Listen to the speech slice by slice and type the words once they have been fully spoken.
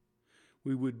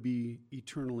we would be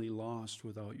eternally lost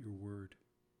without your word.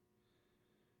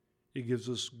 It gives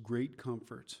us great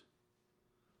comfort,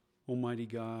 Almighty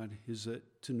God, is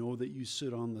that to know that you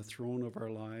sit on the throne of our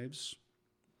lives,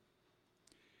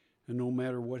 and no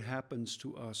matter what happens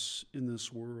to us in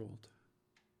this world,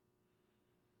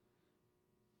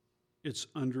 it's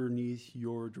underneath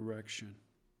your direction,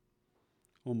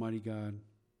 Almighty God.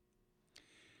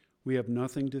 We have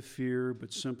nothing to fear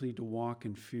but simply to walk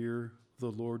in fear of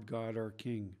the Lord God, our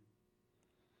King,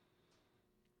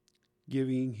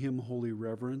 giving him holy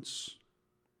reverence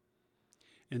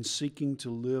and seeking to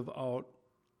live out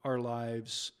our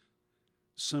lives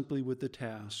simply with the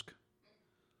task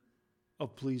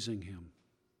of pleasing him,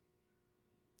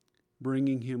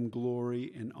 bringing him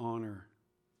glory and honor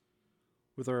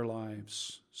with our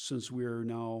lives, since we are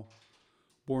now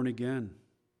born again.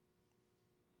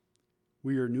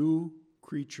 We are new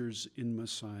creatures in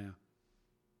Messiah.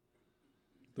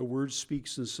 The word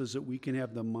speaks and says that we can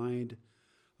have the mind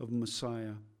of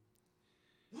Messiah,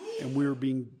 and we are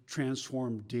being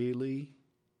transformed daily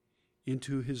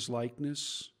into his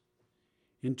likeness,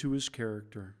 into his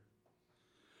character,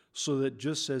 so that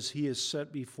just as he has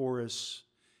set before us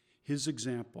his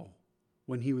example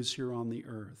when he was here on the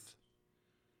earth,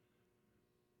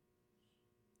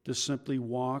 to simply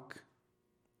walk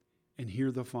and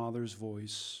hear the Father's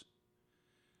voice,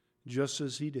 just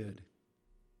as he did.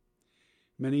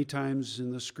 Many times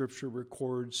in the scripture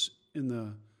records in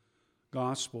the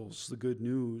Gospels, the good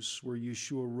news, where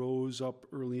Yeshua rose up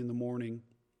early in the morning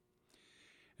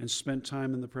and spent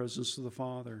time in the presence of the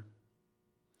Father.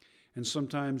 And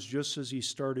sometimes just as he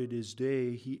started his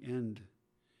day, he ended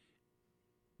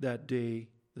that day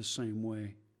the same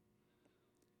way,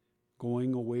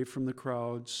 going away from the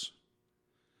crowds,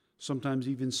 sometimes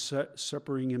even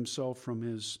separating himself from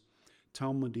his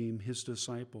Talmudim, his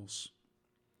disciples,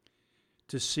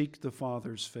 to seek the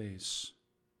Father's face,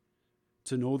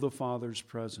 to know the Father's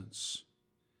presence.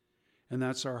 And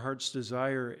that's our heart's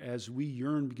desire as we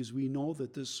yearn, because we know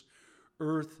that this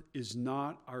earth is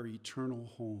not our eternal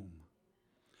home.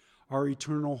 Our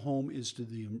eternal home is to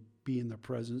be in the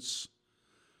presence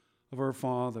of our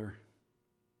Father.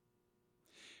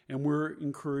 And we're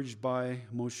encouraged by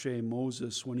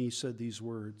Moses, when he said these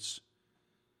words,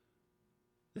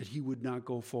 that he would not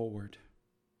go forward.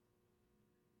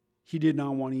 He did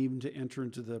not want even to enter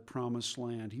into the promised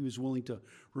land. He was willing to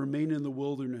remain in the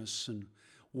wilderness and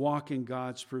walk in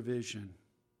God's provision.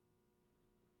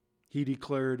 He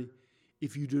declared,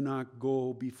 if you do not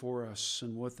go before us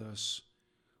and with us,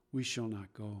 we shall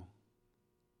not go.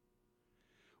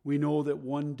 We know that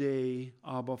one day,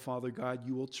 Abba, Father God,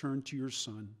 you will turn to your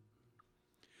Son,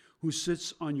 who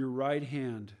sits on your right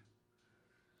hand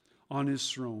on his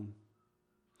throne.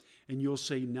 And you'll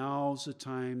say, now's the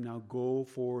time, now go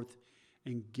forth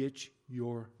and get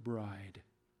your bride.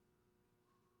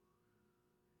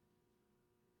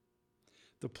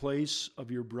 The place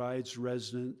of your bride's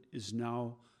residence is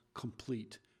now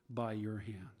complete by your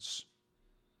hands.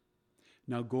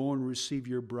 Now go and receive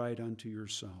your bride unto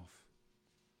yourself.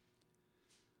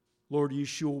 Lord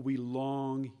Yeshua, we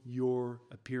long your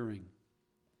appearing,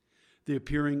 the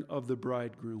appearing of the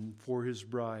bridegroom for his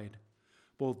bride,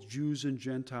 both Jews and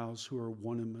Gentiles who are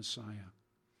one in Messiah.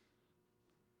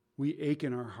 We ache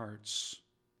in our hearts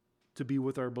to be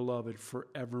with our beloved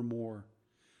forevermore,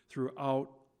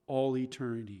 throughout all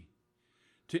eternity,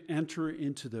 to enter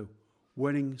into the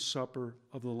wedding supper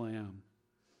of the Lamb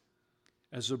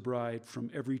as a bride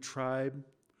from every tribe,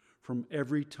 from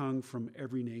every tongue, from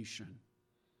every nation.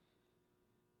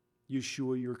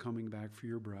 Yeshua, you're coming back for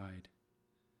your bride.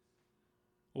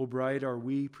 O bride, are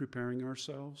we preparing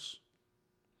ourselves?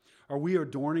 Are we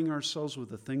adorning ourselves with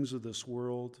the things of this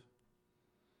world,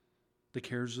 the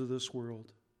cares of this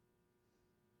world?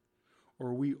 Or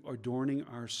are we adorning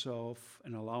ourselves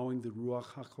and allowing the Ruach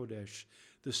HaKodesh,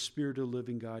 the Spirit of the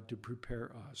living God, to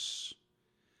prepare us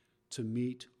to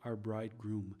meet our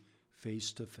bridegroom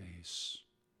face to face?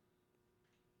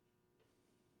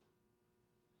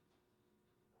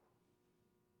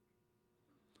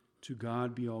 To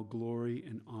God be all glory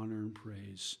and honor and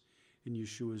praise. In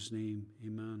Yeshua's name,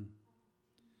 amen.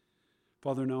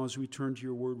 Father, now as we turn to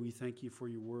your word, we thank you for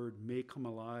your word. May it come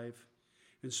alive,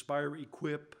 inspire,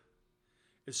 equip,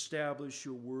 establish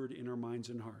your word in our minds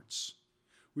and hearts.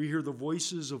 We hear the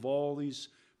voices of all these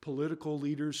political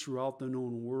leaders throughout the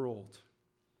known world,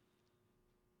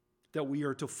 that we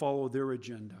are to follow their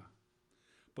agenda.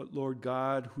 But Lord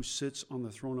God, who sits on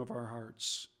the throne of our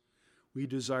hearts, we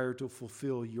desire to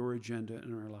fulfill your agenda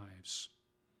in our lives.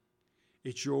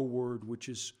 It's your word which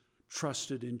is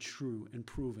trusted and true and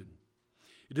proven.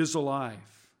 It is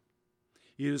alive.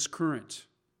 It is current.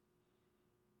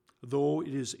 Though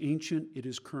it is ancient, it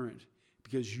is current,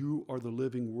 because you are the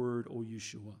living word, O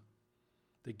Yeshua,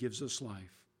 that gives us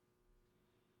life.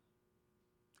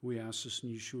 We ask this in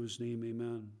Yeshua's name,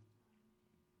 amen.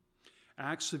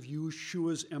 Acts of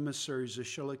Yeshua's emissaries, the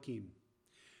Shelakim.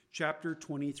 Chapter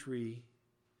 23,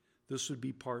 this would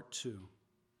be part 2.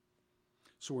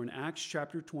 So we're in Acts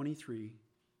chapter 23,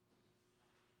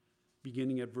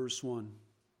 beginning at verse 1.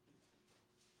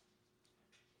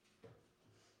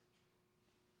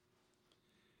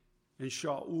 And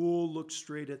Shaul looked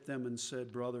straight at them and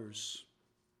said, Brothers,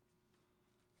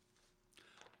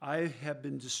 I have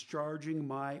been discharging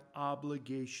my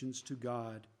obligations to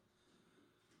God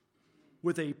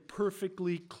with a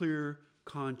perfectly clear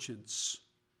conscience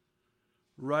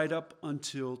right up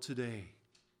until today.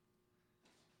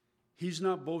 He's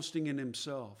not boasting in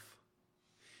himself.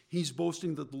 He's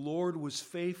boasting that the Lord was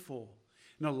faithful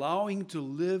in allowing him to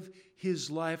live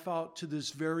his life out to this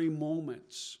very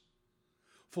moment,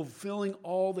 fulfilling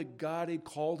all that God had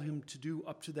called him to do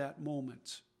up to that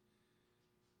moment.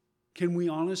 Can we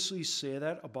honestly say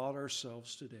that about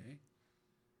ourselves today?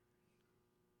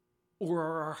 Or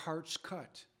are our hearts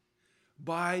cut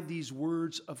by these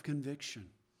words of conviction?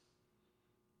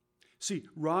 See,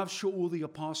 Rav Shaul, the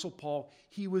Apostle Paul,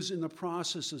 he was in the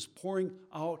process of pouring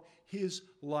out his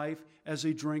life as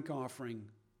a drink offering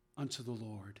unto the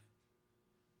Lord.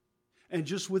 And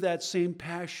just with that same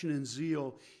passion and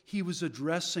zeal, he was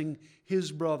addressing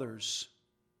his brothers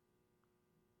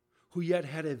who yet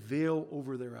had a veil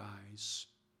over their eyes.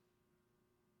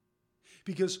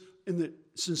 Because in the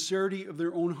sincerity of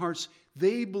their own hearts,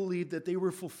 they believed that they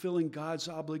were fulfilling God's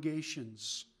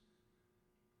obligations.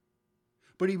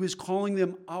 But he was calling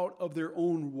them out of their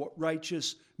own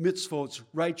righteous mitzvot,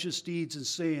 righteous deeds, and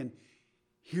saying,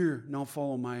 Here, now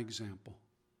follow my example.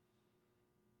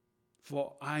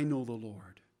 For I know the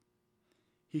Lord.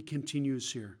 He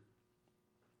continues here.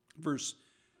 Verse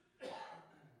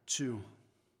 2.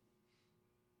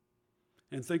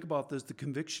 And think about this, the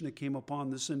conviction that came upon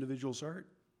this individual's heart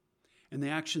and the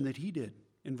action that he did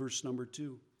in verse number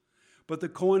 2. But the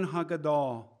Kohen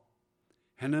Haggadah,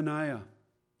 Hananiah,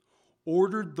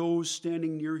 ordered those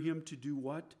standing near him to do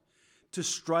what? To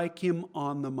strike him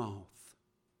on the mouth.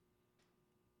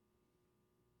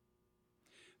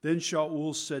 Then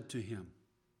Shaul said to him,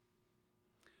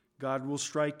 God will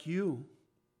strike you,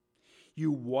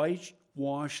 you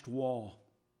whitewashed wall.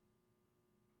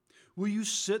 Will you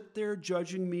sit there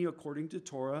judging me according to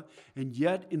Torah, and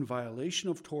yet in violation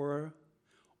of Torah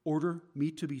order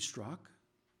me to be struck?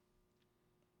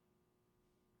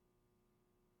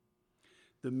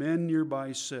 The men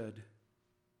nearby said,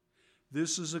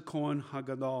 This is a Kohen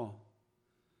Haggadah,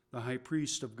 the high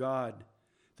priest of God,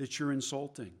 that you're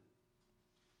insulting.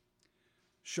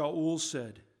 Shaul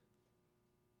said,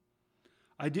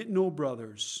 I didn't know,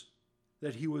 brothers,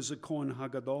 that he was a Kohen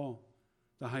Haggadah,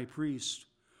 the high priest.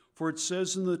 For it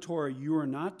says in the Torah, you are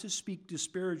not to speak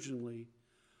disparagingly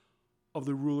of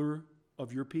the ruler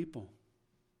of your people.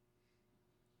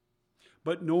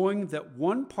 But knowing that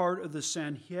one part of the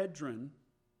Sanhedrin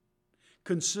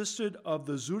consisted of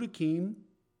the Zudakim,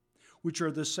 which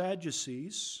are the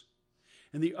Sadducees,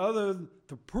 and the other,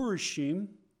 the Purushim,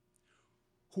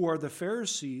 who are the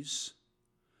Pharisees,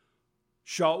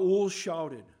 Shaul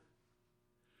shouted,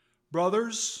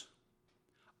 Brothers,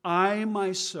 I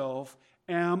myself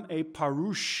am a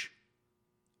Parush,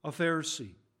 a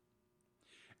Pharisee,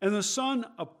 and the son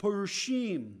of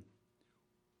Purushim,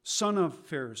 son of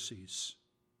Pharisees.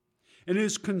 And it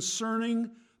is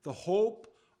concerning the hope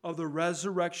of the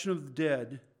resurrection of the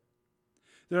dead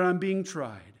that I'm being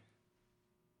tried.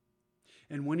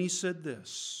 And when he said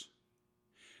this,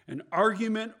 an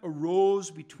argument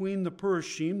arose between the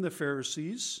Purushim, the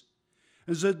Pharisees,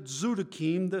 and the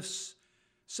Zudakim, the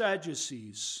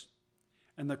Sadducees,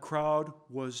 and the crowd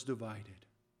was divided.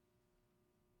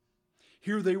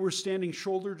 Here they were standing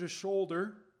shoulder to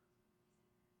shoulder.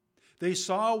 They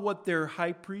saw what their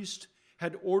high priest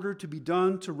had ordered to be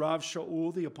done to Rav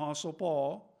Shaul, the Apostle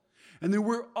Paul, and they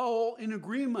were all in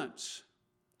agreement.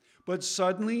 But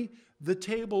suddenly, the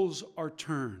tables are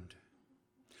turned.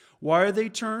 Why are they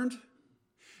turned?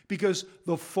 Because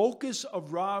the focus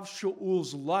of Rav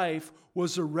Shaul's life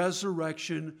was the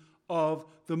resurrection of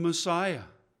the Messiah.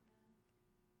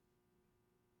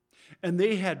 And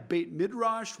they had Beit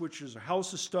Midrash, which is a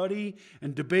house of study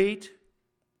and debate,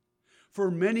 for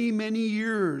many, many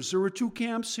years. There were two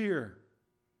camps here.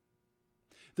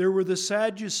 There were the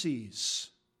Sadducees,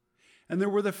 and there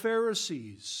were the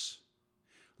Pharisees.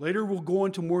 Later we'll go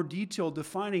into more detail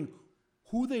defining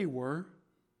who they were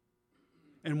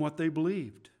and what they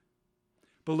believed.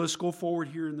 But let's go forward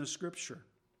here in the scripture.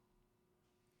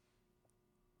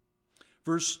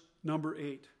 Verse number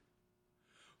 8.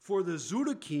 For the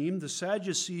Zudakim, the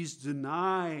Sadducees,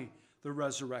 deny the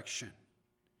resurrection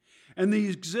and the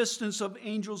existence of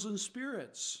angels and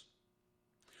spirits,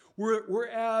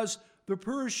 whereas the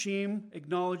Purishim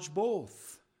acknowledge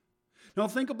both. Now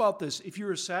think about this. If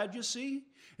you're a Sadducee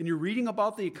and you're reading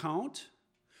about the account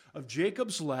of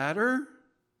Jacob's ladder,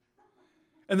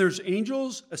 and there's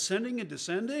angels ascending and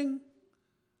descending,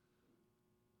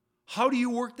 how do you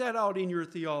work that out in your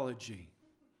theology?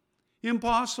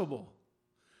 Impossible.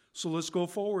 So let's go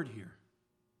forward here.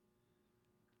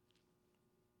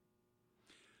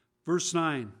 Verse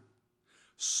 9.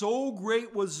 So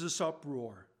great was this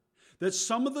uproar that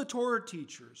some of the Torah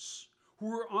teachers who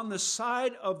were on the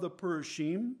side of the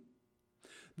Purishim,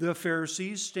 the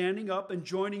Pharisees, standing up and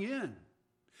joining in.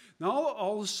 Now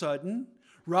all of a sudden,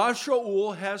 Rav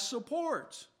Shaul has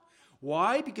support.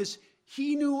 Why? Because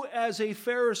he knew as a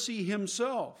Pharisee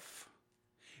himself,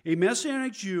 a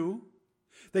Messianic Jew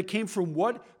that came from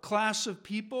what class of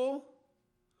people,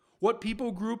 what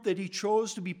people group that he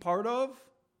chose to be part of?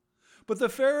 But the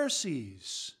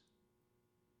Pharisees.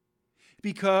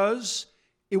 Because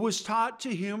it was taught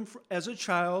to him as a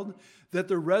child that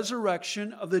the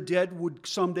resurrection of the dead would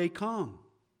someday come.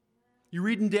 You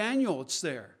read in Daniel, it's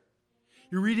there.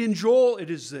 You read in Joel, it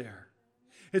is there.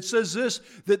 It says this,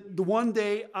 that the one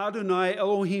day Adonai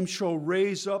Elohim shall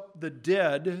raise up the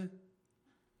dead,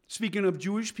 speaking of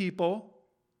Jewish people,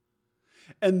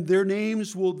 and their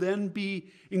names will then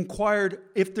be inquired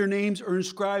if their names are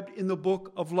inscribed in the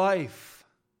book of life.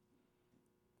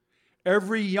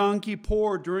 Every Yom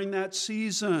Kippur during that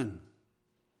season,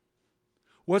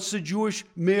 what's the Jewish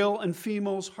male and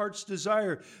female's heart's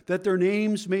desire? That their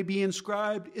names may be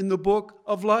inscribed in the book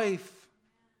of life.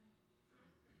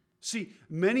 See,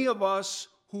 many of us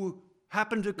who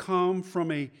happen to come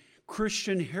from a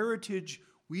Christian heritage,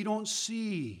 we don't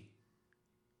see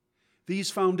these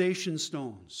foundation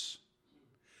stones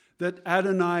that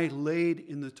Adonai laid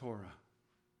in the Torah.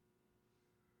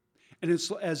 And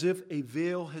it's as if a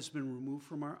veil has been removed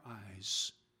from our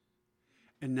eyes,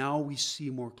 and now we see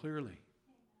more clearly.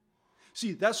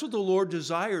 See, that's what the Lord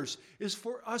desires, is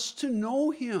for us to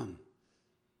know Him.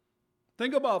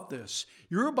 Think about this.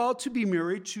 You're about to be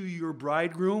married to your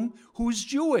bridegroom who's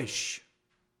Jewish.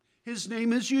 His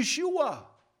name is Yeshua.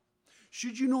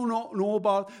 Should you know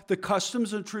about the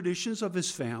customs and traditions of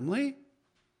his family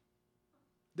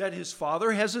that his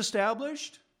father has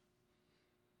established?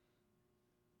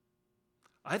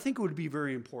 I think it would be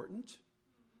very important.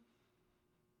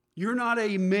 You're not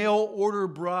a mail order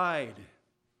bride.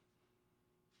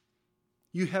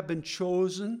 You have been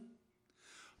chosen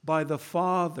by the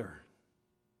Father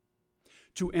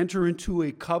to enter into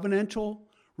a covenantal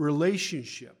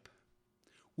relationship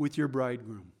with your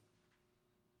bridegroom.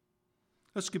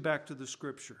 Let's get back to the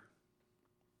scripture.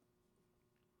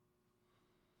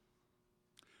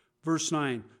 Verse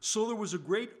 9. So there was a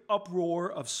great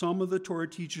uproar of some of the Torah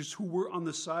teachers who were on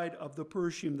the side of the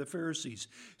Purishim, the Pharisees,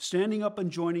 standing up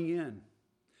and joining in.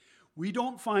 We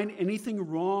don't find anything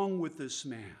wrong with this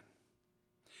man.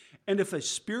 And if a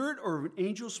spirit or an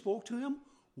angel spoke to him,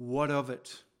 what of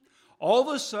it? All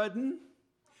of a sudden,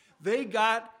 they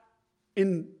got,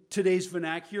 in today's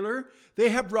vernacular, they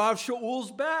have Rav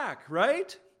Shaul's back,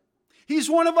 right? He's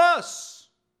one of us.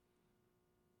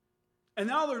 And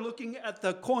now they're looking at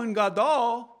the Kohen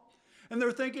Gadol, and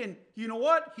they're thinking, you know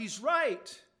what? He's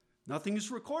right. Nothing is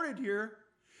recorded here.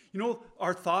 You know,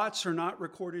 our thoughts are not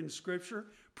recorded in Scripture.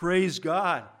 Praise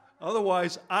God.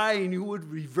 Otherwise, I and you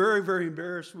would be very, very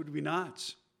embarrassed, would we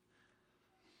not?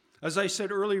 As I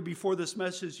said earlier before this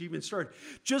message even started,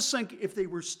 just think if they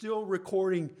were still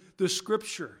recording the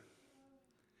Scripture,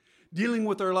 dealing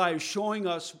with our lives, showing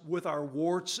us with our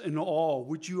warts and all,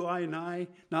 would you and I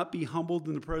not be humbled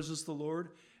in the presence of the Lord?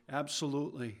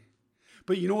 Absolutely.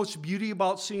 But you know what's the beauty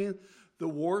about seeing the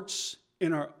warts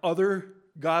in our other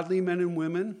godly men and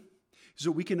women? Is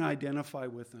that we can identify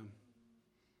with them.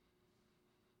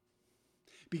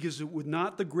 Because with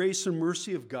not the grace and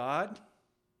mercy of God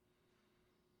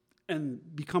and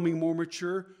becoming more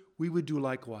mature, we would do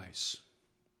likewise.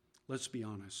 Let's be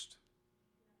honest.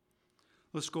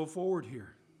 Let's go forward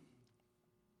here.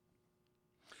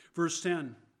 Verse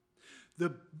 10.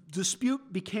 The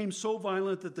dispute became so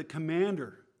violent that the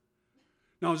commander,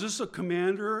 now is this a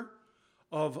commander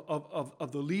of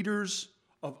the leaders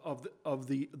of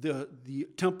the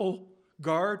temple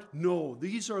guard? No,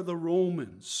 these are the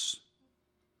Romans.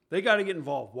 They got to get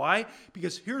involved. Why?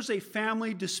 Because here's a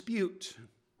family dispute.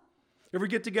 Ever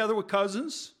get together with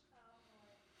cousins?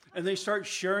 And they start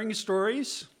sharing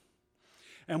stories?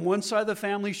 And one side of the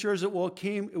family shares it, well,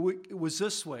 it was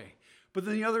this way. But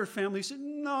then the other family said,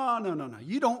 no.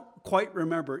 You don't quite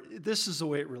remember. This is the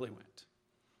way it really went.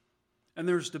 And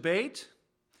there's debate,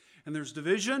 and there's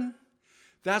division.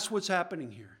 That's what's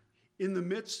happening here. In the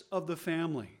midst of the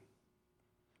family,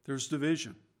 there's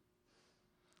division.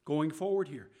 Going forward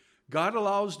here, God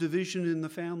allows division in the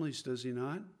families, does he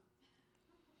not?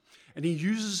 And he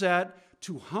uses that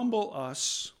to humble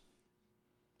us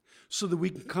so that we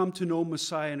can come to know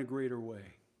Messiah in a greater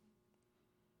way.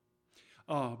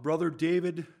 Brother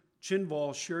David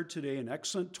Chinval shared today an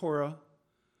excellent Torah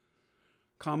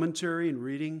commentary and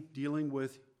reading dealing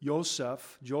with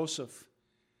Joseph,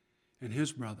 and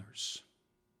his brothers.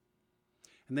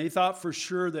 And they thought for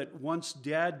sure that once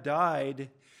Dad died,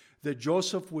 that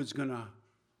Joseph was going to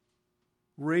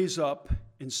raise up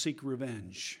and seek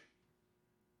revenge.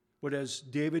 But as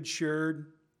David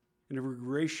shared in a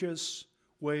gracious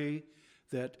way,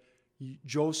 that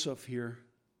Joseph here,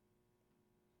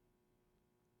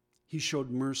 he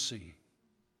showed mercy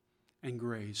and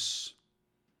grace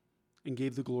and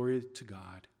gave the glory to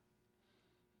God.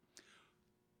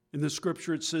 In the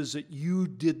scripture it says that you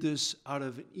did this out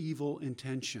of evil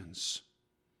intentions,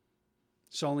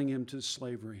 selling him to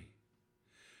slavery.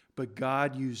 But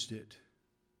God used it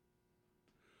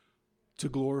to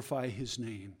glorify his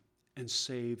name and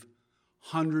save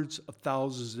hundreds of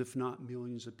thousands, if not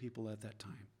millions of people at that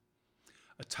time.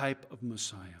 A type of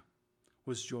Messiah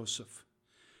was Joseph.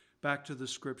 Back to the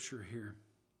scripture here.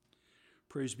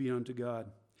 Praise be unto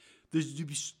God. The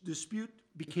dispute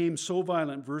became so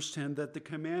violent, verse 10, that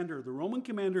the Roman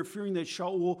commander, fearing that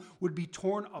Shaul would be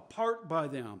torn apart by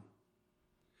them.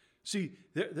 See,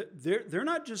 they're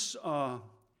not just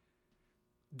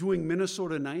doing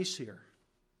Minnesota nice here.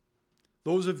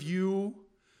 Those of you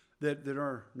that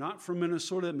are not from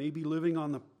Minnesota, that may be listening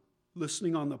on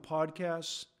the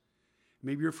podcast,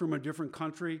 maybe you're from a different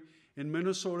country. In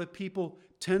Minnesota, people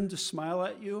tend to smile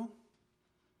at you,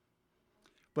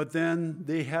 but then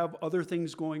they have other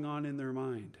things going on in their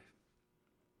mind.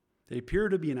 They appear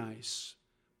to be nice,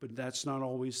 but that's not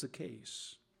always the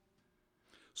case.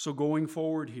 So going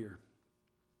forward here,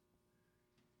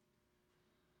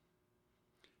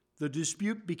 the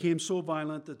dispute became so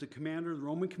violent that the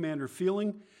Roman commander,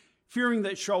 fearing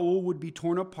that Shaul would be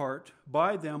torn apart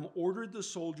by them, ordered the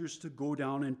soldiers to go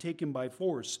down and take him by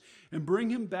force and bring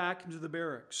him back into the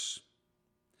barracks.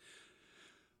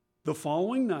 The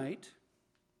following night,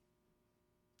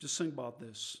 just think about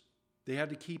this. They had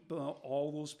to keep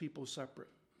all those people separate.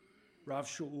 Rav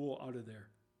Shaul out of there.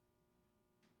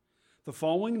 The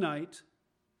following night,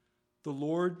 the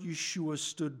Lord Yeshua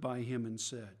stood by him and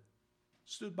said,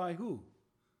 stood by who?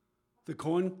 The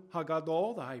Kohen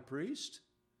Hagadol, the high priest?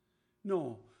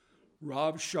 No,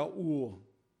 Rav Shaul,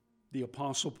 the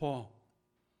Apostle Paul.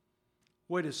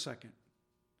 Wait a second.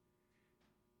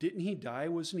 Didn't he die?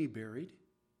 Wasn't he buried?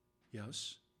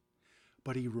 Yes.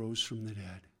 But he rose from the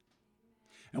dead.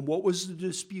 And what was the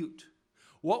dispute?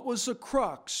 What was the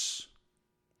crux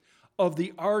of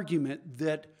the argument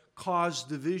that caused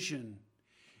division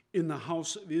in the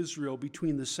house of Israel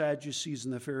between the Sadducees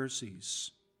and the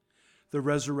Pharisees? The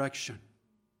resurrection.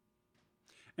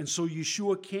 And so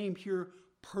Yeshua came here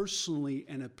personally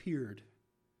and appeared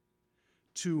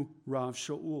to Rav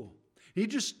Shaul. He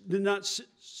just did not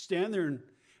stand there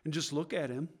and just look at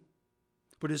him.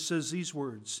 But it says these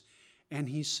words, and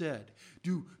he said,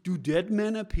 do dead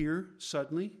men appear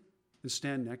suddenly and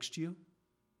stand next to you?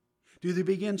 Do they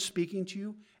begin speaking to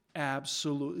you?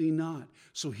 Absolutely not.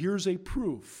 So here's a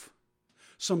proof,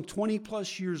 some 20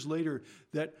 plus years later,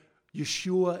 that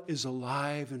Yeshua is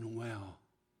alive and well.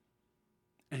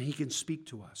 And he can speak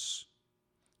to us.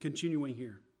 Continuing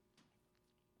here.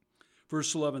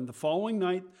 Verse 11, the following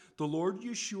night, the Lord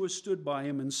Yeshua stood by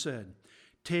him and said,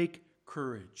 take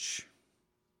courage.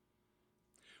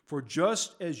 For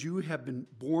just as you have been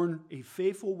borne a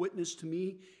faithful witness to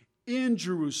me in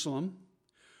Jerusalem,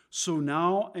 so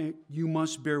now you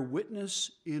must bear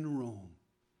witness in Rome.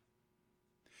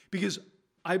 Because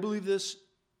I believe this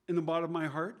in the bottom of my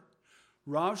heart.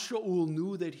 Rav Shaul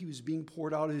knew that he was being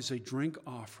poured out as a drink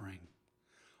offering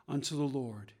unto the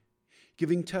Lord,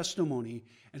 giving testimony,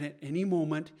 and at any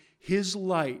moment his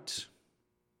light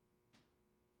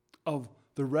of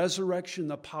the resurrection,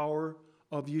 the power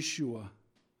of Yeshua,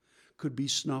 could be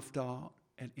snuffed out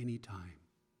at any time.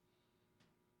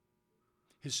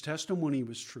 His testimony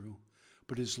was true,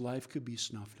 but his life could be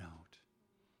snuffed out.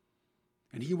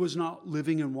 And he was not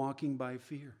living and walking by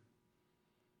fear,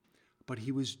 but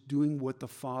he was doing what the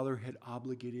Father had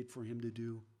obligated for him to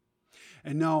do.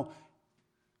 And now,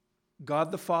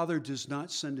 God the Father does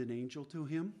not send an angel to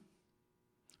him.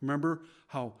 Remember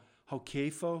how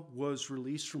Kepha was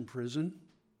released from prison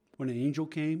when an angel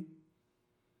came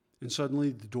And suddenly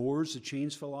the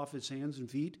chains fell off his hands and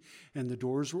feet, and the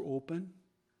doors were open,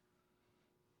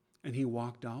 and he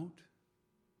walked out.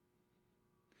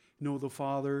 No, the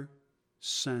Father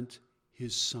sent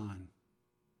his Son.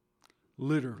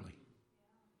 Literally.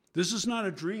 This is not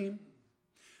a dream.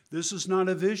 This is not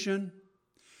a vision.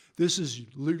 This is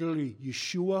literally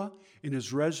Yeshua in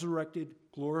his resurrected,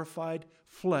 glorified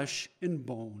flesh and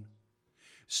bone,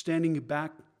 standing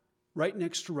back right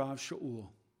next to Rav Shaul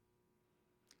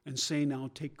and saying,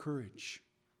 now take courage.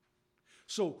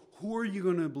 So who are you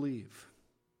going to believe?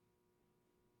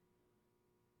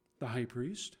 The high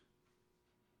priest?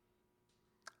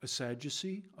 A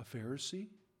Sadducee? A Pharisee?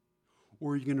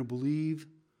 Or are you going to believe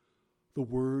the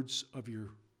words of your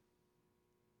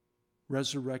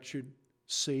resurrected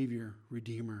Savior,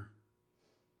 Redeemer,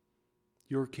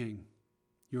 your King,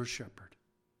 your Shepherd,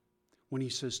 when he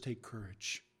says, take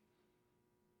courage?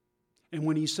 And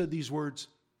when he said these words,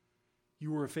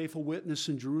 you were a faithful witness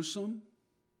in Jerusalem,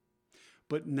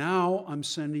 but now I'm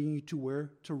sending you to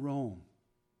where? To Rome.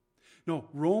 No,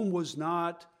 Rome was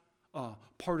not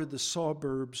part of the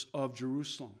suburbs of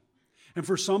Jerusalem. And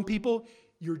for some people,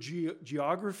 your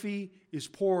geography is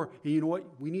poor. And you know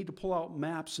what? We need to pull out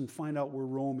maps and find out where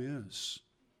Rome is.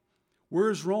 Where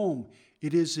is Rome?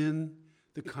 It is in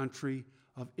the country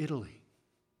of Italy.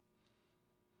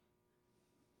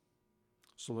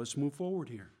 So let's move forward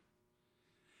here.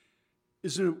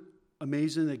 Isn't it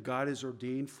amazing that God has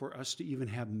ordained for us to even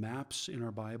have maps in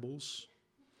our Bibles?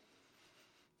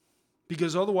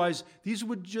 Because otherwise, these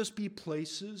would just be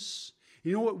places.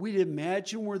 You know what? We'd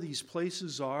imagine where these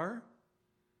places are,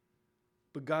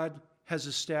 but God has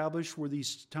established where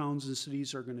these towns and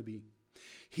cities are going to be.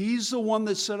 He's the one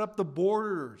that set up the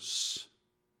borders.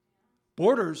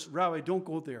 Borders? Rabbi, don't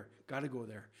go there. Got to go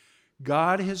there.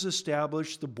 God has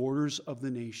established the borders of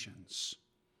the nations.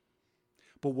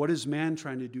 But what is man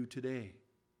trying to do today?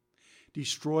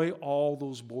 Destroy all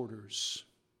those borders.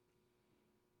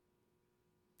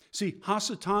 See,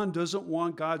 Hasatan doesn't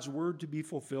want God's word to be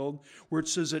fulfilled, where it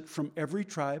says that from every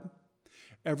tribe,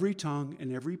 every tongue,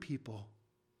 and every people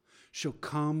shall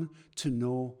come to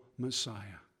know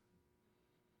Messiah.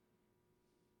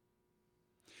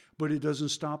 But it doesn't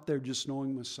stop there just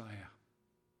knowing Messiah.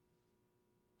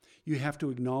 You have to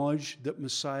acknowledge that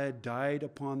Messiah died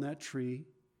upon that tree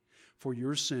for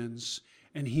your sins,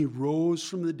 and he rose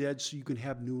from the dead so you can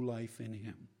have new life in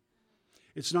him.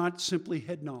 It's not simply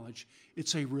head knowledge,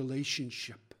 it's a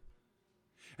relationship.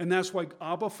 And that's why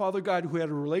Abba, Father God, who had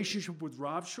a relationship with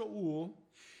Rav Shaul,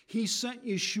 he sent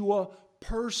Yeshua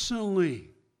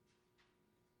personally.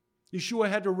 Yeshua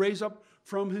had to raise up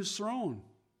from his throne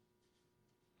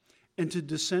and to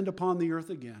descend upon the earth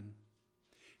again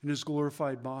in his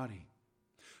glorified body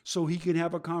so he can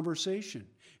have a conversation.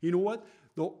 You know what?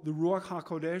 The Ruach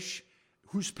HaKodesh,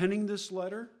 who's penning this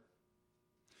letter,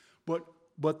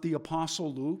 but the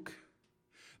Apostle Luke,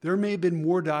 there may have been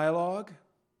more dialogue,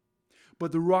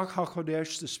 but the Ruach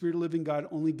HaKodesh, the Spirit of the living God,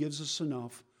 only gives us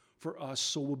enough for us,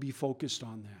 so we'll be focused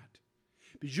on that.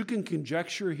 Because you can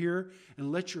conjecture here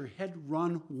and let your head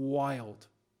run wild,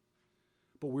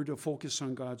 but we're to focus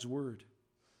on God's word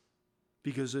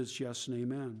because it's yes and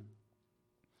amen.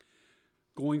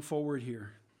 Going forward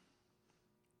here,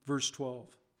 verse 12.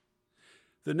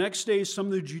 The next day, some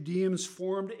of the Judeans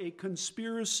formed a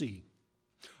conspiracy.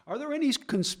 Are there any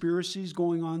conspiracies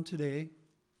going on today?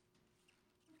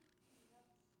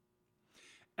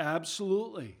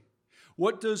 Absolutely.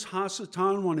 What does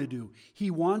Hasatan want to do?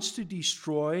 He wants to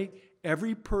destroy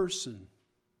every person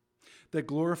that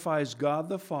glorifies God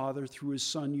the Father through his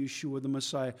Son, Yeshua the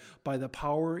Messiah, by the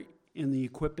power and the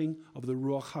equipping of the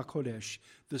Ruach HaKodesh,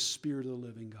 the Spirit of the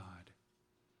living God.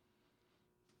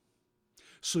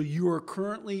 So you are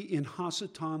currently in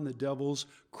Hasatan, the devil's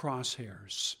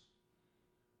crosshairs.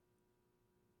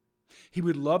 He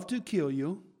would love to kill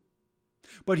you,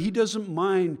 but he doesn't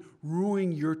mind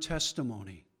ruining your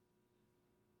testimony.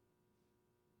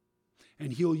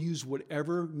 And he'll use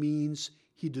whatever means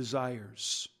he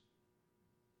desires.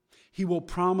 He will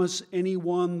promise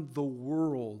anyone the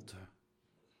world.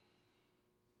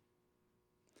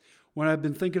 When I've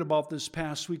been thinking about this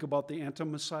past week about the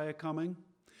anti-Messiah coming,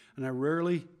 and I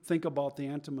rarely think about the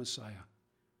anti-Messiah.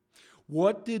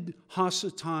 What did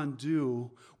Hasatan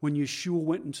do when Yeshua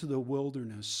went into the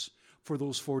wilderness for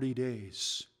those 40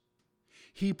 days?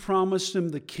 He promised him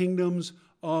the kingdoms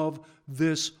of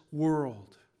this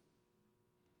world.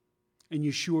 And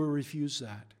Yeshua refused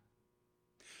that.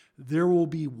 There will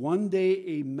be one day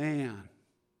a man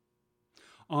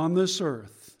on this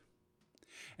earth,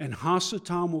 and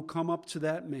Hasatan will come up to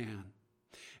that man,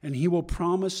 and he will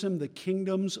promise him the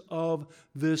kingdoms of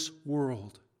this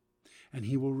world. and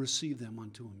he will receive them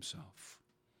unto himself.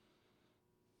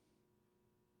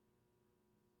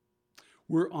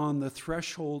 We're on the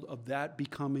threshold of that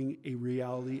becoming a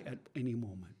reality at any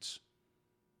moment.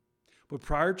 But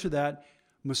prior to that,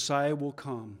 Messiah will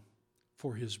come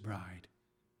for his bride.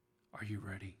 Are you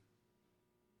ready?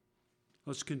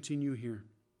 Let's continue here.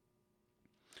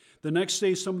 The next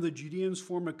day, some of the Judeans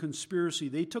formed a conspiracy.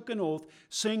 They took an oath,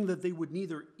 saying that they would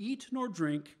neither eat nor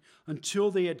drink until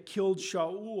they had killed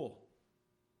Shaul.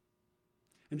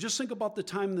 And just think about the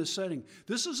time and the setting.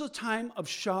 This is a time of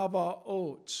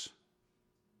Shavuot.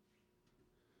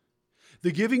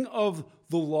 The giving of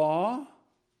the law,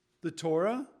 the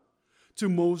Torah, to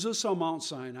Moses on Mount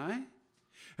Sinai,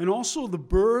 and also the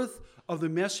birth of the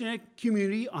Messianic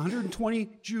community, 120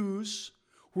 Jews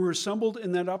who were assembled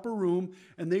in that upper room,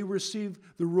 and they received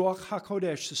the Ruach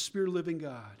HaKodesh, the Spirit of the living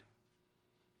God.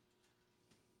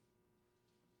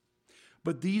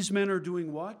 But these men are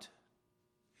doing what?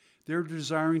 They're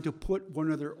desiring to put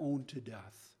one of their own to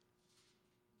death.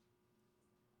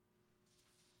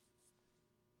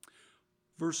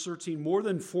 Verse 13, more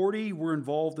than 40 were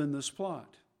involved in this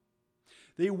plot.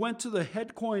 They went to the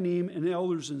head Kohanim and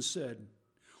elders and said,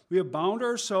 we have bound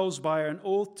ourselves by an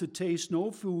oath to taste no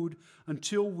food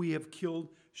until we have killed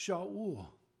Shaul.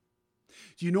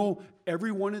 Do you know,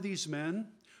 every one of these men,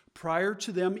 prior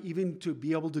to them even to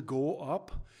be able to go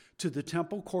up to the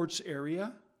temple courts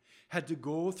area, had to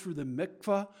go through the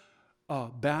mikvah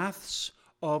baths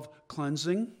of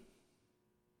cleansing,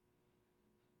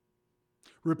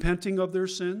 repenting of their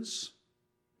sins,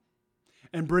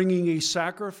 and bringing a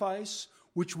sacrifice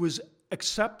which was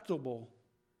acceptable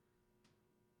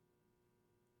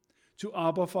to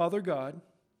Abba, Father God.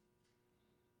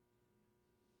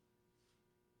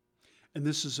 And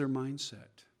this is their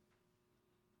mindset.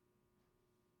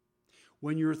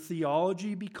 When your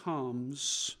theology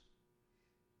becomes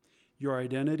your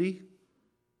identity,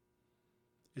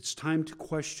 it's time to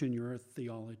question your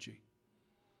theology.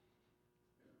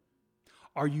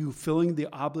 Are you filling the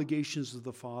obligations of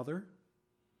the Father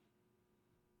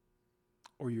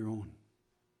or your own?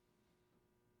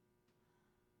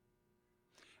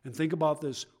 And think about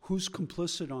this. Who's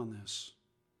complicit on this?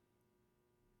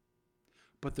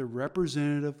 But the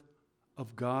representative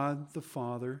of God the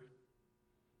Father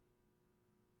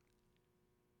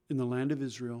in the land of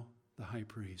Israel, the high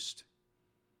priest.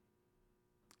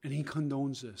 And he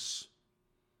condones this.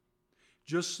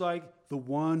 Just like the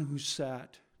one who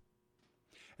sat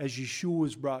as Yeshua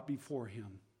was brought before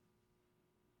him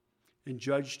and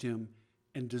judged him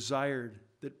and desired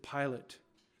that Pilate,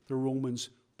 the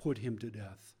Romans, put him to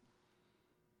death.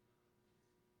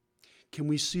 Can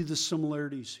we see the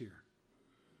similarities here?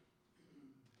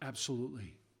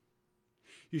 Absolutely.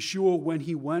 Yeshua, when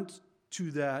he went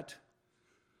to that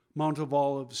Mount of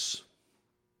Olives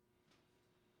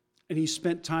and he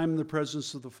spent time in the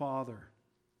presence of the Father,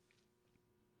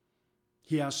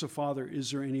 he asked the Father,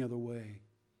 is there any other way?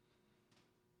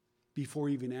 Before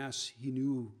he even asked, he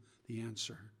knew the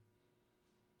answer.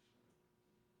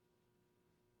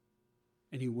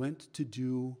 And he went to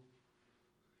do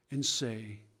and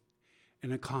say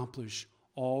and accomplish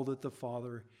all that the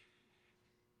Father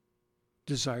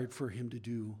desired for him to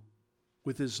do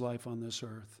with his life on this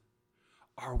earth.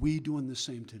 Are we doing the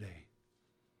same today?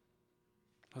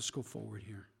 Let's go forward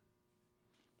here.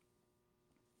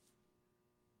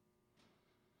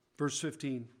 Verse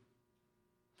 15.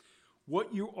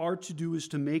 What you are to do is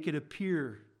to make it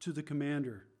appear to the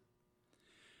commander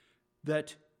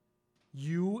that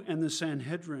you and the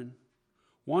Sanhedrin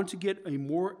want to get a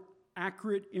more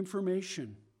accurate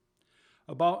information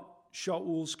about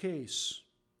Shaul's case,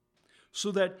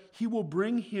 so that he will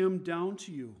bring him down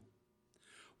to you,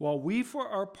 while we, for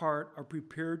our part, are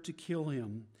prepared to kill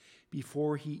him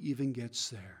before he even gets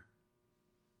there.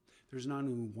 There's not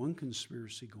only one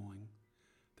conspiracy going,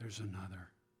 there's another.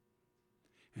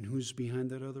 And who's behind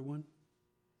that other one?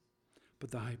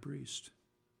 But the high priest.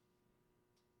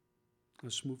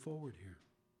 Let's move forward here.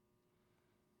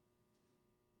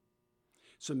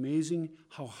 It's amazing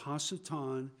how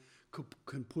Hasatan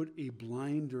can put a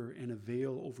blinder and a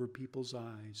veil over people's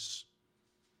eyes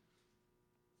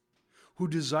who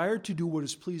desire to do what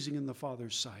is pleasing in the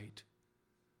Father's sight.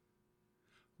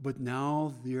 But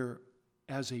now they're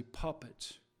as a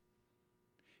puppet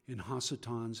in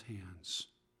Hasatan's hands.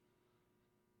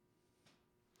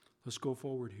 Let's go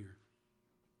forward here.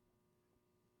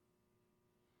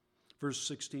 Verse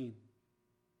 16.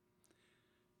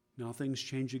 Now things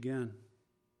change again.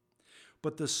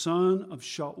 But the son of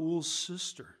Shaul's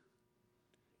sister.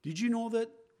 Did you know that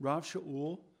Rav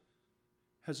Shaul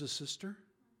has a sister?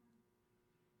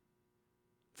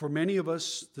 For many of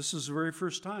us, this is the very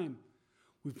first time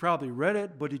We've probably read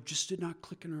it, but it just did not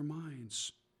click in our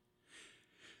minds.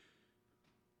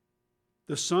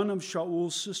 The son of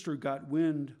Shaul's sister got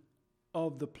wind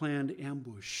of the planned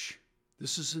ambush.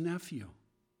 This is a nephew.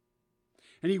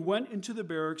 And he went into the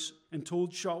barracks and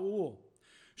told Shaul.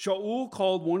 Shaul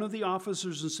called one of the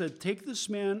officers and said, "Take this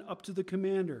man up to the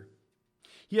commander.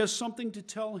 He has something to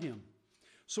tell him."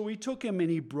 So he took him and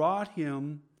he brought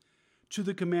him to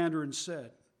the commander and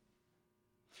said,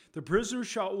 "The prisoner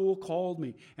Shaul called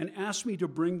me and asked me to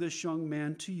bring this young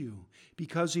man to you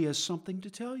because he has something to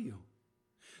tell you."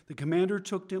 The commander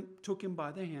took him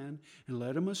by the hand and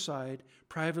led him aside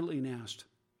privately and asked,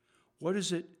 "What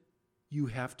is it you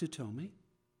have to tell me?"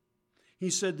 He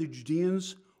said, "The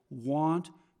Judeans want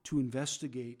to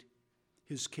investigate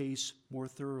his case more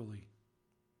thoroughly.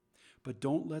 But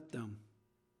don't let them.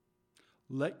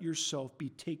 Let yourself be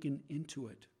taken into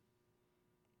it.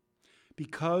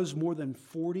 Because more than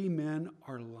 40 men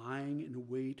are lying in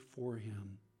wait for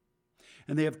him.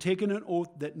 And they have taken an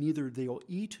oath that neither they'll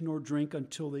eat nor drink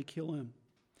until they kill him.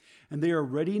 And they are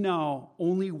ready now,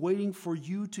 only waiting for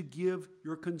you to give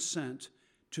your consent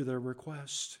to their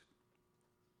request."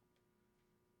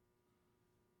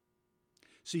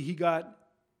 See, he got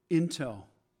intel.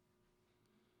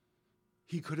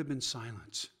 He could have been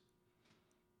silent.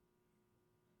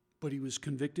 But he was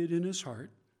convicted in his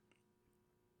heart.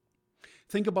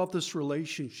 Think about this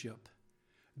relationship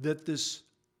that this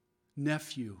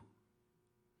nephew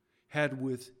had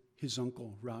with his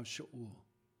uncle, Rav Shaul,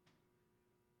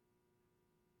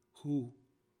 who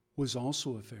was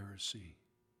also a Pharisee.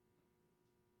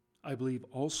 I believe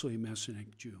also a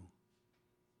Messianic Jew.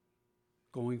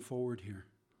 Going forward here.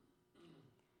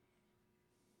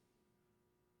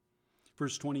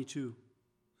 Verse 22.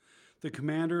 The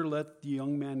commander let the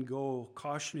young man go,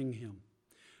 cautioning him,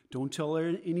 "Don't tell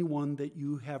anyone that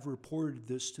you have reported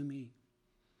this to me."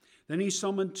 Then he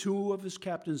summoned 2 of his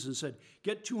captains and said,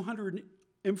 "Get 200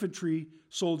 infantry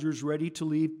soldiers ready to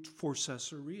leave for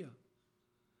Caesarea."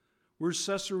 Where's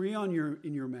Caesarea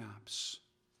in your maps?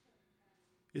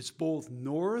 It's both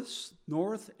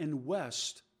north and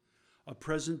west of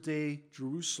present-day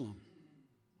Jerusalem.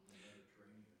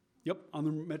 Yep, on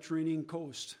the Mediterranean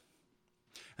coast.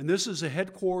 And this is the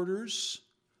headquarters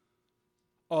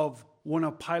of one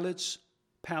of Pilate's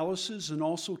palaces and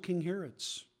also King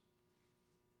Herod's.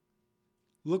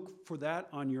 Look for that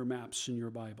on your maps in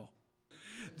your Bible.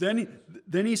 Then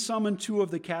he summoned 2 of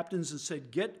the captains and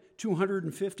said, "Get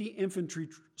 250 infantry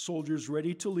soldiers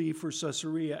ready to leave for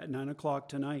Caesarea at 9 o'clock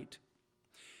tonight,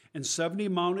 and 70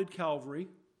 mounted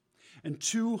cavalry and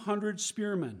 200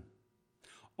 spearmen.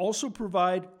 Also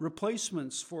provide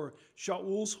replacements for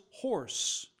Shaul's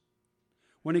horse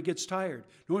when it gets tired."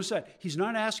 Notice that he's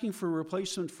not asking for a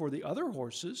replacement for the other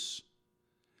horses,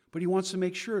 but he wants to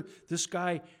make sure this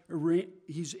guy,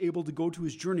 he's able to go to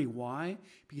his journey. Why?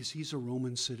 Because he's a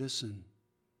Roman citizen.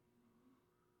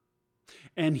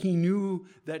 And he knew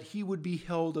that he would be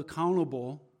held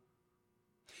accountable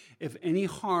if any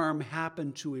harm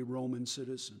happened to a Roman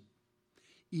citizen,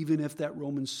 even if that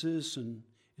Roman citizen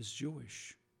is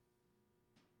Jewish.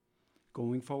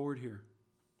 Going forward here.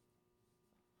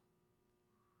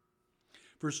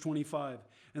 Verse 25.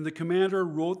 And the commander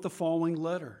wrote the following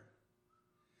letter.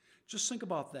 Just think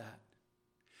about that.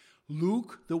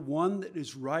 Luke, the one that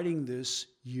is writing this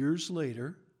years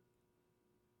later,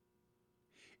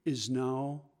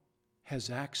 has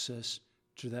access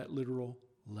to that literal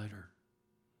letter.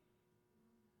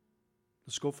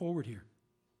 Let's go forward here.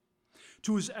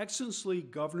 To His Excellency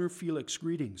Governor Felix,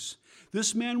 greetings.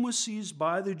 This man was seized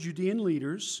by the Judean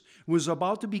leaders and was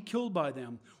about to be killed by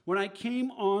them when I came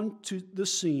on to the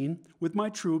scene with my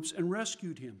troops and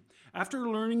rescued him, after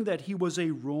learning that he was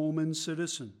a Roman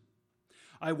citizen.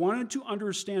 I wanted to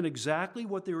understand exactly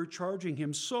what they were charging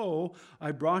him, so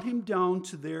I brought him down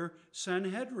to their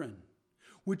Sanhedrin,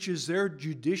 which is their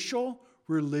judicial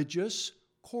religious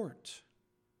court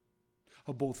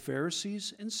of both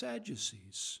Pharisees and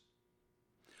Sadducees.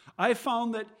 I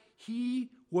found that he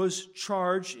was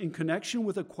charged in connection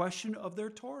with a question of their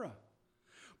Torah,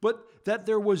 but that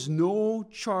there was no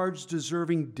charge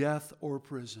deserving death or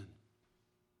prison.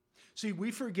 See,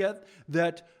 we forget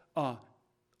that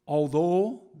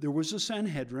although there was a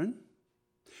Sanhedrin,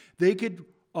 they could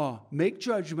make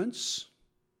judgments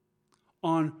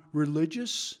on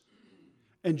religious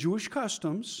and Jewish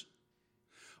customs,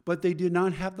 but they did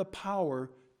not have the power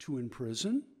to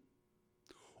imprison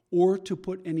or to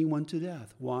put anyone to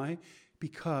death. Why?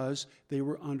 Because they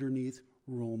were underneath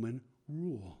Roman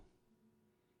rule.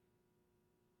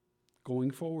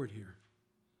 Going forward here.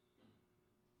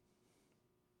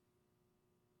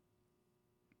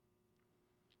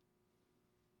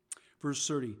 Verse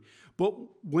 30. But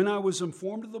when I was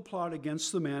informed of the plot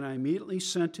against the man, I immediately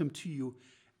sent him to you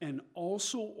and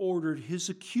also ordered his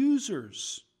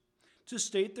accusers to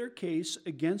state their case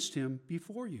against him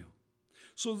before you.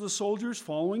 So the soldiers,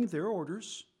 following their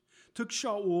orders, took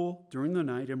Shaul during the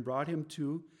night and brought him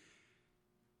to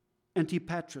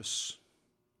Antipatris.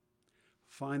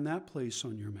 Find that place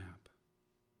on your map.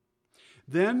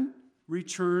 Then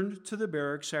returned to the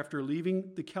barracks after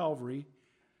leaving the cavalry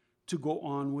to go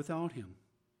on without him.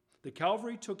 The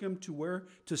cavalry took him to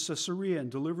Caesarea and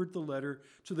delivered the letter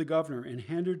to the governor and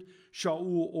handed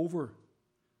Shaul over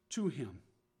to him.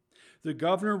 The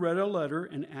governor read a letter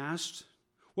and asked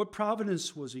what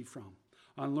province was he from.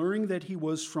 On learning that he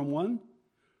was from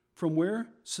where?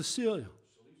 Cilicia.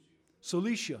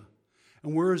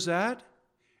 And where is that?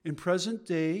 In present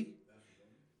day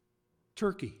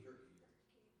Turkey.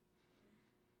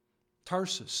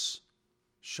 Tarsus.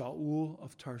 Shaul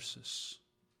of Tarsus.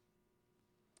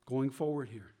 Going forward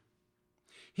here.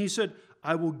 He said,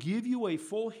 I will give you a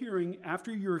full hearing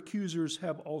after your accusers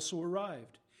have also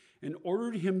arrived, and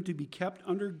ordered him to be kept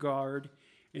under guard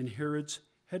in Herod's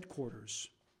headquarters.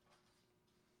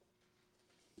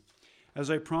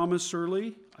 As I promised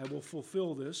early, I will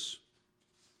fulfill this.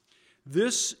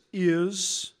 This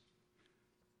is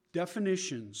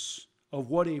definitions of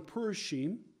what a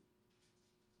Purushim,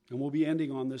 and we'll be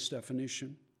ending on this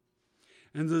definition,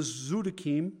 and the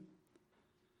Zudakim,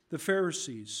 the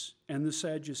Pharisees and the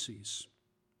Sadducees.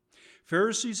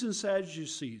 Pharisees and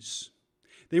Sadducees,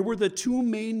 they were the two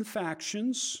main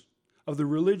factions of the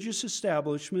religious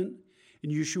establishment in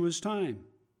Yeshua's time,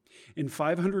 in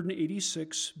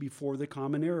 586 before the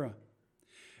Common Era.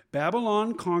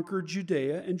 Babylon conquered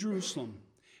Judea and Jerusalem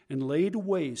and laid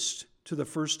waste to the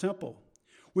first temple,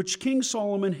 which King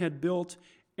Solomon had built,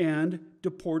 and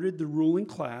deported the ruling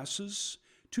classes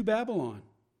to Babylon.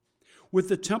 With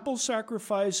the temple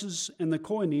sacrifices and the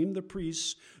Kohanim, the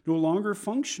priests, no longer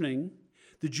functioning,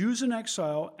 the Jews in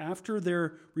exile, after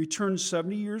their return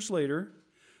 70 years later,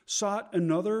 sought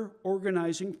another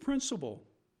organizing principle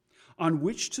on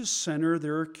which to center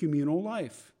their communal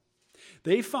life.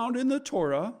 They found in the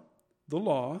Torah, the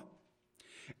law,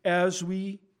 as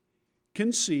we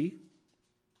can see,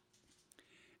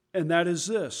 and that is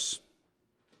this,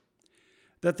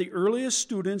 that the earliest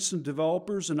students and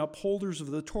developers and upholders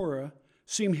of the Torah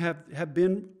seem have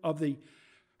been of the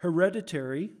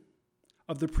hereditary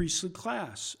of the priestly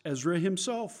class. Ezra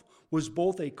himself was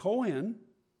both a Kohen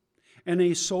and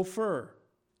a Sofer,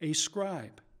 a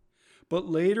scribe. But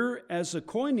later, as the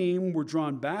Kohanim were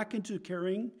drawn back into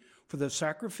caring for the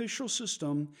sacrificial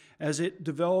system as it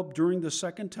developed during the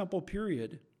Second Temple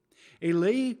period, a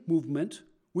lay movement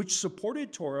which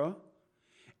supported Torah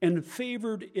and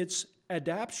favored its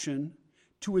adaptation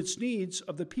to its needs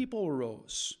of the people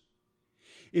arose.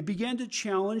 It began to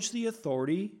challenge the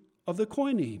authority of the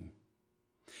Kohanim.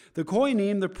 The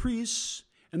Kohanim, the priests,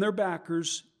 and their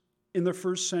backers in the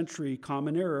first century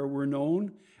Common Era were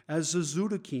known as the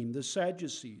Zudakim, the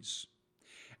Sadducees.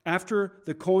 After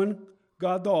the Kohen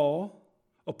Gadol,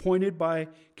 appointed by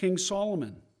King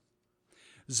Solomon.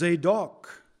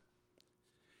 Zadok,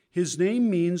 his name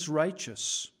means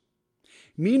righteous.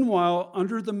 Meanwhile,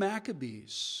 under the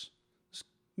Maccabees, this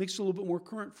makes it a little bit more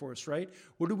current for us, right?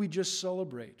 What did we just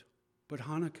celebrate? But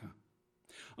Hanukkah.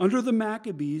 Under the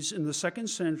Maccabees in the 2nd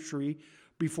century,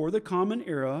 before the Common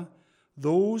Era,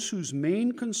 those whose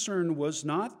main concern was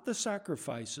not the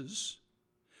sacrifices,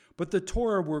 but the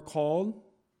Torah were called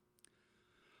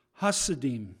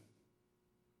Hasidim,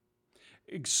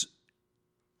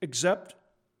 except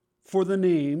for the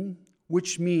name,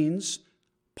 which means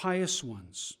pious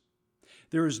ones.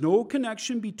 There is no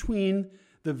connection between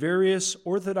the various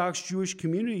Orthodox Jewish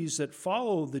communities that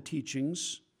follow the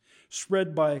teachings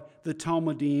spread by the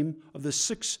Talmudim of the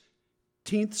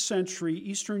 16th century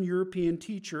Eastern European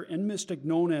teacher and mystic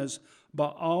known as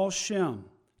Baal Shem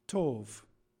Tov.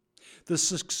 The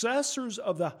successors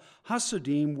of the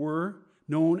Hasidim were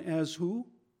known as who?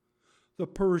 The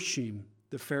Purushim,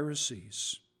 the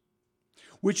Pharisees,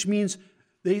 which means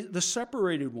the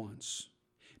separated ones,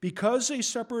 because they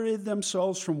separated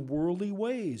themselves from worldly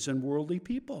ways and worldly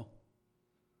people.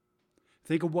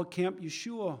 Think of what Camp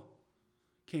Yeshua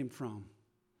came from,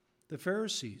 the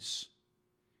Pharisees.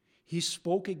 He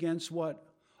spoke against what?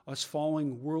 Us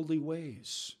following worldly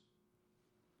ways.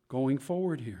 Going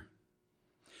forward here.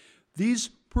 These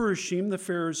Purushim, the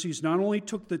Pharisees, not only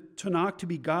took the Tanakh to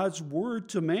be God's word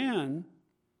to man,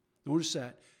 notice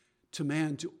that, to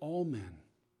man, to all men,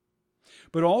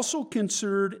 but also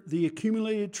considered the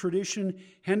accumulated tradition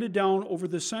handed down over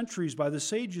the centuries by the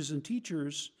sages and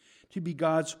teachers to be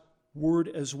God's word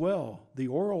as well, the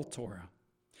oral Torah.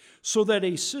 so that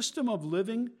a system of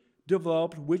living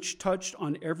developed which touched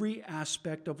on every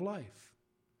aspect of life.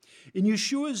 In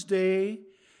Yeshua's day,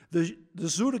 the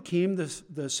Zudakim,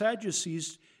 the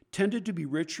Sadducees, tended to be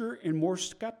richer and more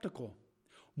skeptical,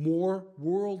 more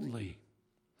worldly,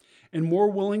 and more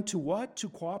willing to what? To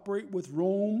cooperate with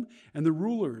Rome and the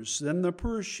rulers than the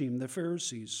Purushim, the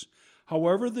Pharisees.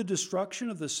 However, the destruction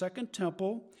of the Second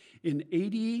Temple in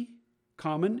 70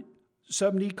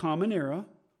 Common Era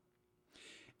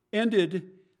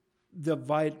ended the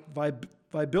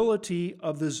viability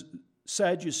of the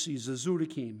Sadducees, the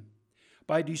Zudakim,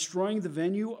 by destroying the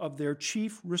venue of their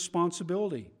chief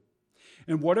responsibility.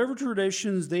 And whatever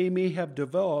traditions they may have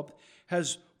developed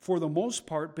has, for the most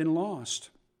part, been lost.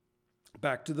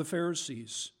 Back to the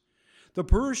Pharisees. The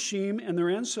Purushim and their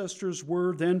ancestors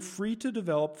were then free to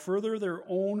develop further their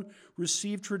own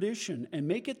received tradition and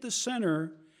make it the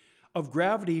center of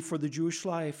gravity for the Jewish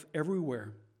life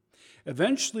everywhere.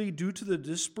 Eventually, due to the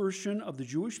dispersion of the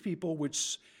Jewish people,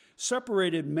 which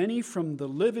separated many from the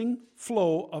living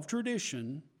flow of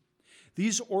tradition,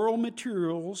 these oral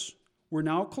materials were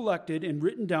now collected and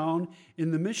written down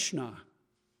in the Mishnah,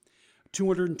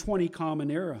 220 Common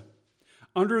Era,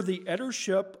 under the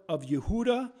editorship of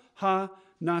Yehuda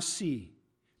ha-Nasi,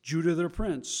 Judah the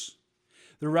Prince.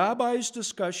 The rabbis'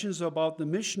 discussions about the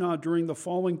Mishnah during the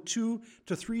following 2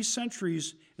 to 3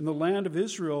 centuries in the land of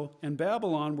Israel and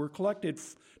Babylon were collected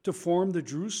to form the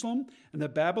Jerusalem and the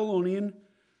Babylonian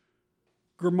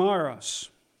Gemaras.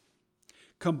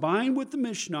 Combined with the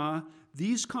Mishnah,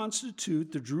 these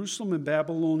constitute the Jerusalem and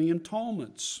Babylonian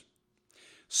Talmuds.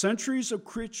 Centuries of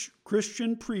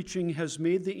Christian preaching has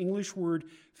made the English word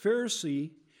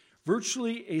Pharisee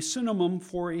virtually a synonym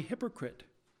for a hypocrite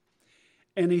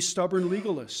and a stubborn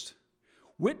legalist.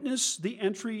 Witness the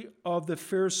entry of the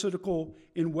Pharisaical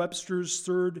in Webster's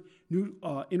Third New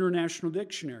International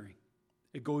Dictionary.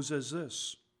 It goes as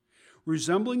this: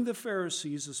 resembling the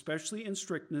Pharisees, especially in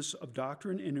strictness of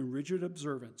doctrine and in rigid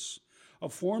observance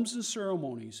of forms and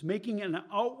ceremonies, making an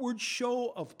outward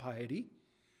show of piety,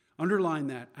 underline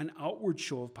that, an outward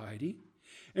show of piety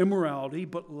and morality,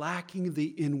 but lacking the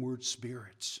inward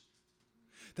spirits.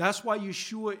 That's why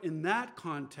Yeshua, in that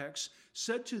context,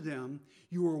 said to them,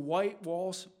 you are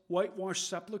whitewashed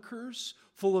sepulchres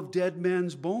full of dead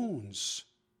men's bones,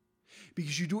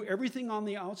 because you do everything on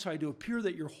the outside to appear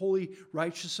that you're holy,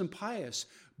 righteous, and pious.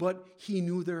 But he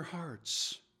knew their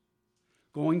hearts.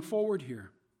 Going forward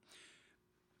here,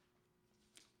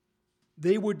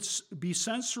 they would be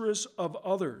censorious of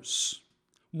others,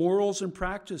 morals and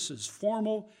practices,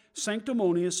 formal,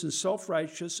 sanctimonious, and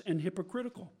self-righteous, and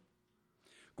hypocritical.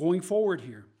 Going forward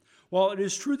here, while it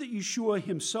is true that Yeshua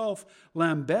himself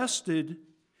lambasted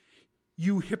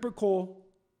you hypocritical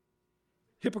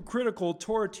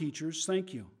Torah teachers,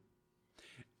 thank you,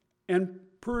 and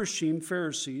Purushim,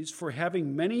 Pharisees, for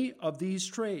having many of these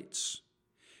traits,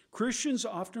 Christians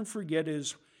often forget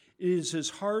it is his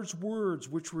hard words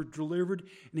which were delivered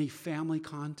in a family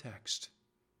context.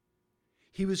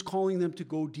 He was calling them to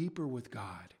go deeper with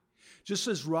God. Just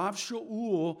as Rav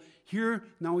Shaul, here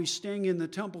now he's staying in the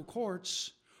temple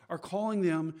courts, are calling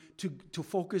them to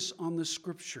focus on the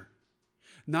scripture,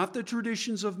 not the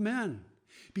traditions of men,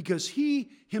 because he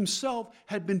himself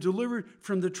had been delivered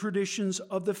from the traditions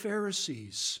of the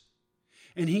Pharisees.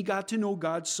 And he got to know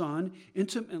God's Son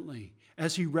intimately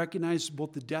as he recognized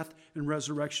both the death and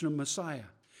resurrection of Messiah.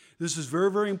 This is very,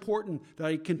 very important that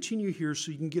I continue here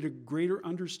so you can get a greater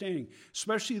understanding,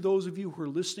 especially those of you who are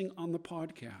listening on the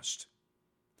podcast.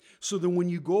 So that when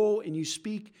you go and you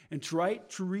speak and try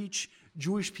to reach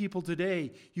Jewish people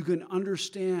today, you can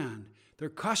understand their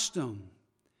custom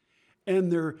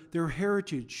and their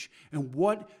heritage and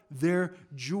what their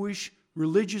Jewish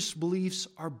religious beliefs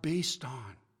are based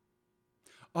on.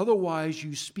 Otherwise,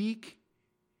 you speak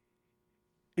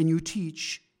and you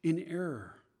teach in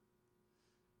error.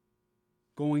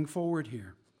 Going forward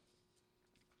here.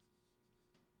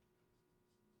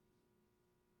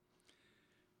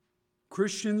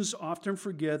 Christians often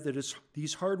forget that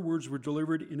these hard words were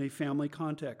delivered in a family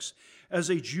context. As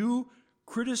a Jew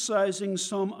criticizing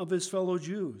some of his fellow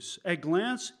Jews, at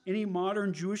glance, any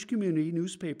modern Jewish community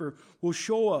newspaper will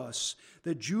show us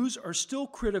that Jews are still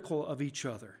critical of each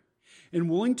other, and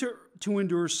willing to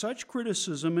endure such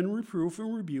criticism and reproof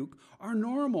and rebuke are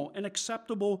normal and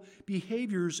acceptable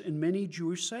behaviors in many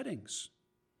Jewish settings.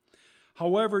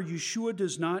 However, Yeshua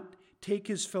does not take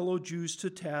his fellow Jews to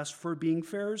task for being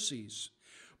Pharisees,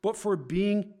 but for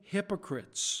being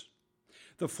hypocrites.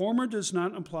 The former does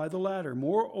not imply the latter.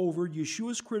 Moreover,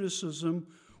 Yeshua's criticism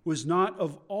was not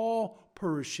of all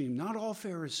Purushim, not all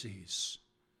Pharisees.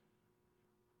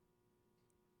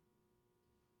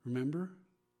 Remember?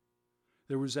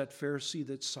 There was that Pharisee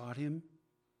that sought him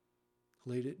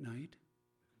late at night,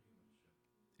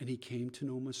 and he came to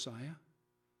know Messiah.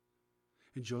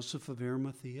 And Joseph of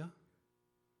Arimathea,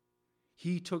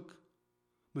 he took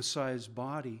Messiah's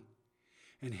body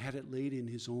and had it laid in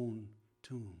his own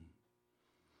tomb.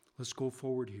 Let's go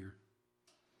forward here.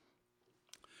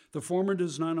 The former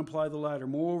does not imply the latter.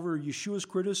 Moreover, Yeshua's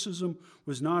criticism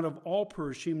was not of all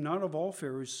Perishim, not of all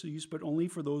Pharisees, but only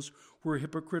for those who were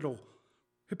hypocritical.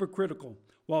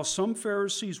 While some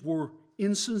Pharisees were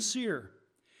insincere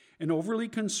and overly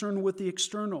concerned with the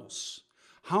externals.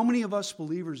 How many of us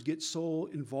believers get so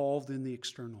involved in the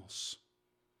externals?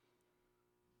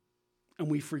 And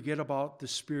we forget about the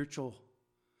spiritual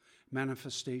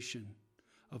manifestation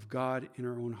of God in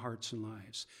our own hearts and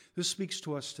lives. This speaks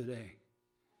to us today.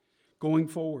 Going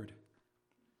forward,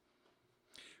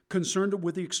 concerned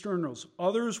with the externals.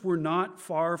 Others were not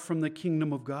far from the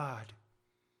kingdom of God.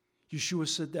 Yeshua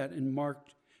said that in Mark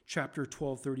chapter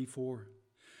 12:34.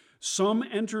 Some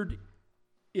entered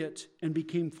it and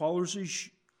became followers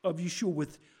of Yeshua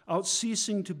without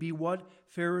ceasing to be what?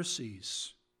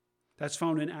 Pharisees. That's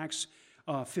found in Acts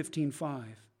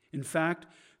 15:5. In fact,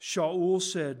 Shaul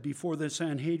said before the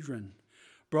Sanhedrin,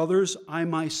 brothers, I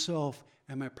myself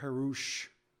am a Parush.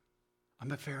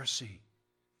 I'm a Pharisee.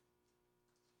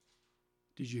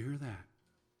 Did you hear that?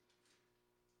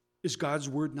 Is God's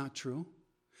word not true?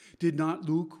 Did not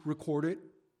Luke record it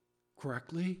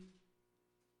correctly?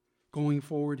 Going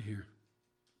forward here.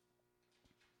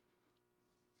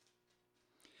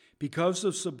 Because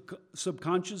of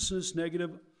subconsciousness,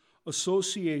 negative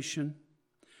association,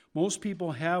 most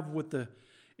people have with the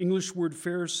English word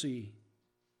Pharisee.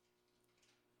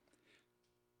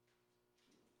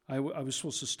 I was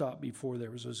supposed to stop before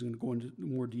there, as I was going to go into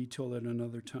more detail at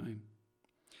another time.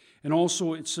 And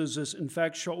also it says this, in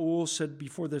fact, Shaul said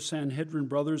before the Sanhedrin,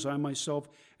 brothers, I myself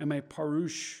am a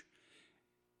Parush,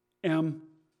 am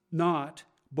not,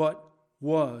 but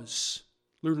was.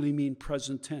 Literally mean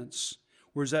present tense.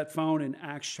 Where's that found in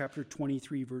Acts chapter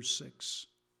 23, verse 6.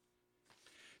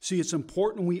 See, it's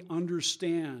important we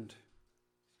understand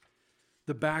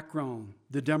the background,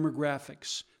 the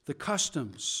demographics, the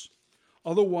customs.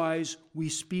 Otherwise, we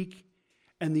speak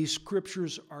and these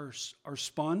scriptures are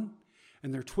spun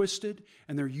and they're twisted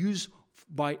and they're used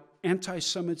by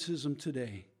anti-Semitism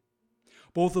today.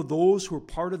 Both of those who are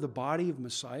part of the body of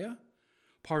Messiah,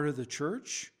 part of the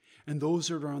church, and those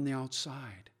that are on the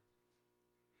outside.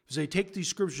 As they take these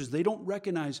scriptures, they don't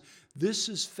recognize this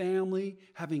is family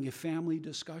having a family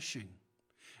discussion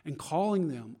and calling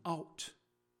them out.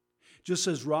 Just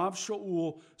as Rav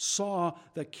Shaul saw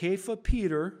that Kepha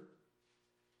Peter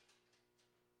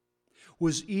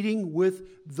was eating with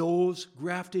those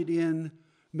grafted in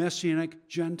Messianic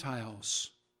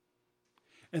Gentiles.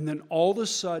 And then all of a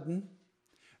sudden,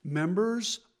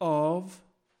 members of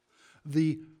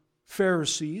the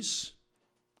Pharisees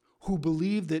who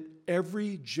believed that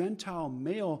every Gentile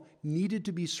male needed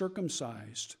to be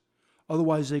circumcised,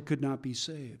 otherwise they could not be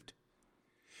saved.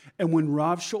 And when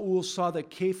Rav Shaul saw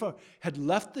that Kepha had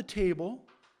left the table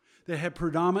that had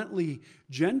predominantly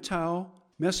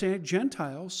Messianic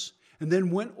Gentiles, and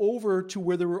then went over to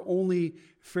where there were only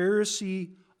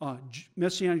Pharisee,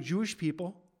 Messianic Jewish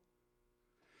people,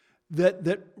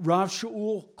 that Rav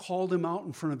Shaul called him out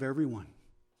in front of everyone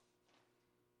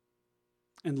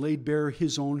and laid bare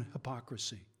his own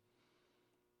hypocrisy.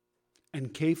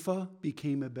 And Kepha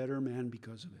became a better man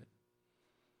because of it.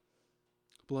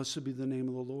 Blessed be the name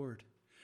of the Lord.